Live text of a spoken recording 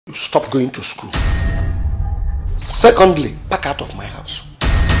you stop going to school. Secondly, back out of my house.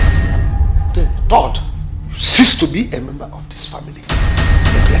 Then third, you cease to be a member of this family.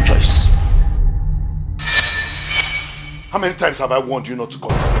 Make your choice. How many times have I warned you not to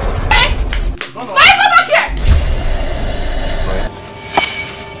come? Hey! No, no. Why come back here?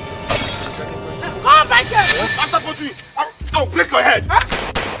 Come back here! After country, I'll break your head.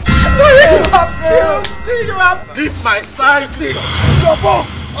 Leave my side, please. Your balls.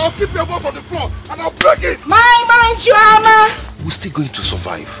 I'll keep your balls on the floor and I'll break it. My Chioma. We're still going to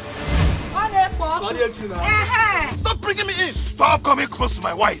survive. Stop bringing me in. Stop coming close to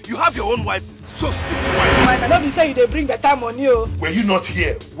my wife. You have your own wife, so speak to wife. I know you say you bring better money. Were you not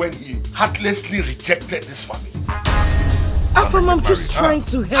here when he heartlessly rejected this family? Afam, I'm just trying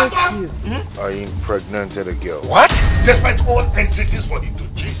to help you. I impregnated a girl. What? Despite all entreaties for him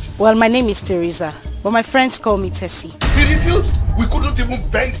to change. Well, my name is Teresa, but my friends call me Tessie. He refused. We couldn't even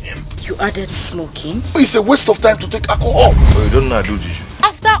bend him. You added smoking? It's a waste of time to take alcohol. Oh, you don't know I do this.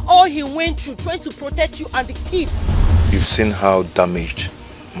 After all he went through trying to protect you and the kids. You've seen how damaged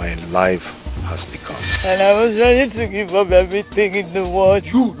my life has become. And I was ready to give up everything in the world.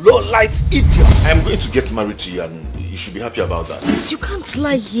 You low-life idiot. I'm going to get married to you and you should be happy about that. Yes, you can't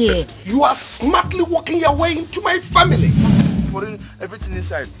lie here. You are smartly working your way into my family. Putting everything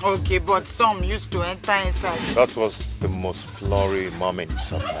inside. Okay, but some used to enter inside. That was the most glory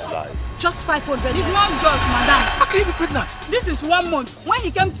moments of my life. Just 500. It's not just, madam. How can you be pregnant? This is 1 month. When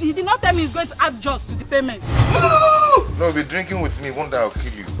he came, he did not tell me he's going to add just to the payment. No, be drinking with me. One day I'll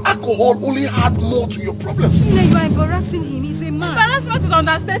kill you. Alcohol only add more to your problems. You are embarrassing him. He's a man. Embarrassment is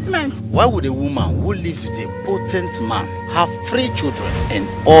understatement. Why would a woman who lives with a potent man have 3 children and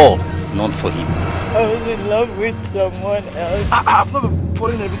all not for him? I was in love with someone else. I've not been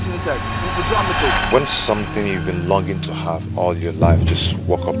putting everything inside. We'll draw me. When something you've been longing to have all your life just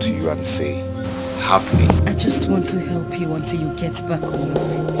walk up to you and say, have me. I just want to help you until you get back on your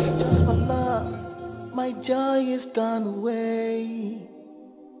feet. Just for love, my joy is gone away.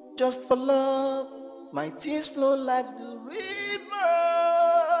 Just for love, my tears flow like the river.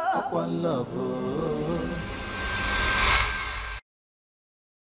 Aqua lover.